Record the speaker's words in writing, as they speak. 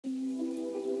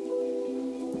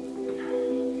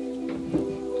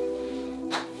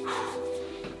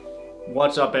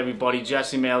What's up everybody,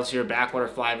 Jesse Mails here,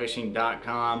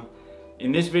 backwaterflyfishing.com.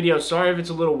 In this video, sorry if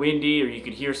it's a little windy or you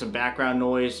could hear some background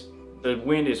noise. The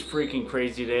wind is freaking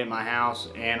crazy today at my house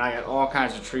and I got all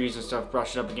kinds of trees and stuff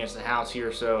brushing up against the house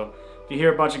here, so if you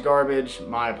hear a bunch of garbage,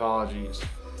 my apologies.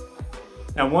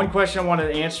 Now, one question I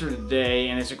wanted to answer today,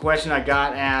 and it's a question I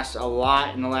got asked a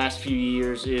lot in the last few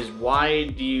years, is why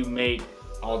do you make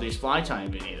all these fly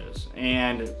tying videos?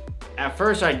 And at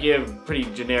first I give pretty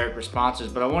generic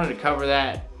responses, but I wanted to cover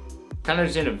that kind of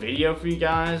just in a video for you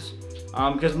guys,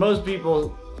 because most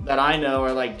people that I know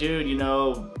are like, dude, you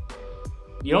know,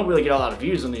 you don't really get a lot of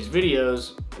views on these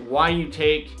videos. Why you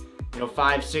take,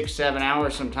 5, 6, 7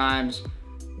 hours sometimes,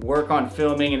 work on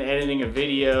filming and editing a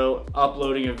video,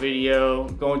 uploading a video,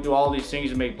 going through all these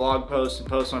things to make blog posts and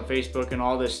posts on Facebook and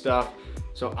all this stuff.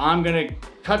 So I'm gonna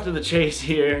cut to the chase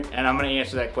here and I'm gonna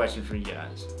answer that question for you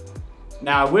guys.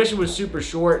 Now, I wish it was super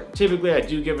short. Typically I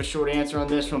do give a short answer on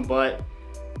this one, but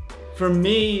for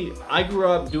me, I grew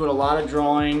up doing a lot of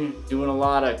drawing, doing a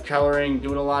lot of coloring,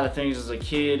 doing a lot of things as a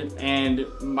kid, and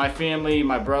my family,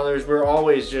 my brothers, we're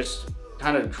always just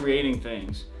kind of creating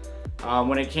things.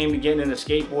 When it came to getting into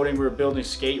skateboarding, we were building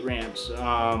skate ramps. We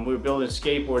were building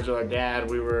skateboards with our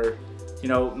dad. We were,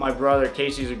 my brother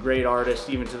Casey's a great artist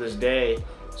even to this day.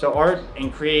 So art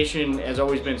and creation has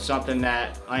always been something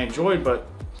that I enjoyed, but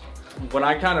what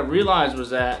I kind of realized was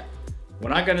that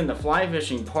when I got into fly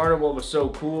fishing, part of what was so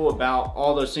cool about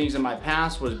all those things in my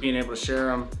past was being able to share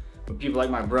them with people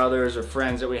like my brothers or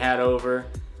friends that we had over.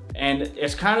 And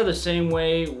it's kind of the same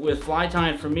way with fly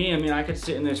tying for me. I mean, I could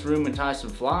sit in this room and tie some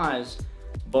flies,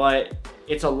 but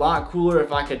it's a lot cooler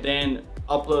if I could then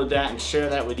upload that and share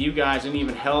that with you guys and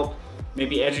even help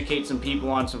maybe educate some people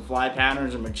on some fly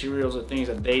patterns or materials or things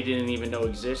that they didn't even know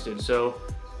existed. So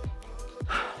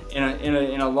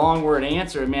in a long word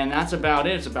answer, man, that's about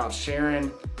it. It's about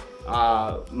sharing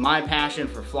my passion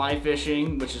for fly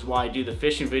fishing, which is why I do the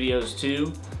fishing videos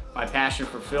too. My passion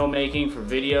for filmmaking, for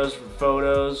videos, for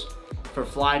photos, for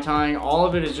fly tying. All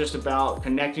of it is just about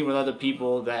connecting with other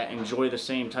people that enjoy the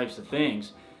same types of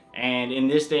things. And in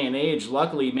this day and age,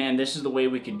 luckily, man, this is the way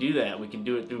we can do that. We can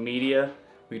do it through media.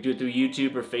 We can do it through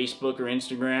YouTube or Facebook or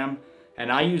Instagram. And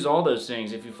I use all those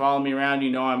things. If you follow me around, you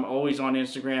know I'm always on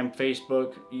Instagram,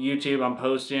 Facebook, YouTube. I'm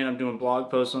posting, I'm doing blog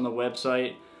posts on the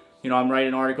website. I'm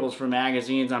writing articles for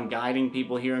magazines. I'm guiding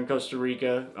people here in Costa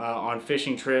Rica on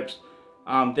fishing trips.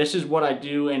 This is what I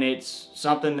do, and it's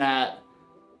something that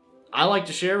I like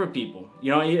to share with people.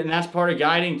 And that's part of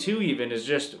guiding too, even, is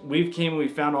just we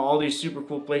found all these super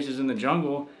cool places in the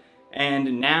jungle,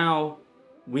 and now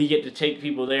we get to take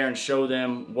people there and show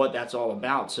them what that's all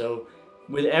about. So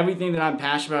with everything that I'm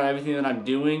passionate about, everything that I'm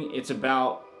doing, it's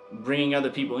about bringing other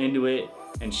people into it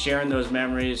and sharing those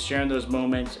memories, sharing those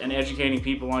moments, and educating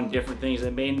people on different things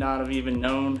that may not have even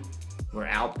known were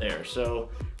out there. So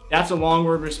that's a long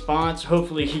word response.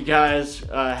 Hopefully you guys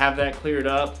have that cleared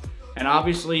up. And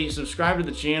obviously subscribe to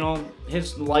the channel,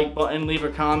 hit the like button, leave a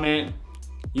comment.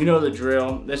 You know the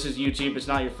drill. This is YouTube, it's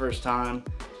not your first time.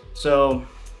 So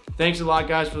thanks a lot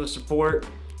guys for the support.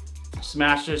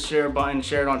 Smash this share button,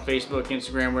 share it on Facebook,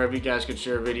 Instagram, wherever you guys could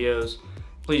share videos.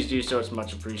 Please do so, it's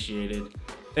much appreciated.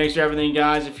 Thanks for everything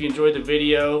guys. If you enjoyed the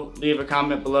video, leave a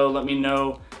comment below, let me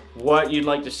know what you'd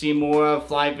like to see more of,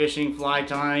 fly fishing, fly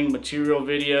tying, material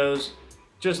videos.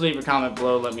 Just leave a comment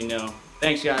below, let me know.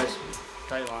 Thanks guys,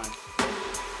 tight line.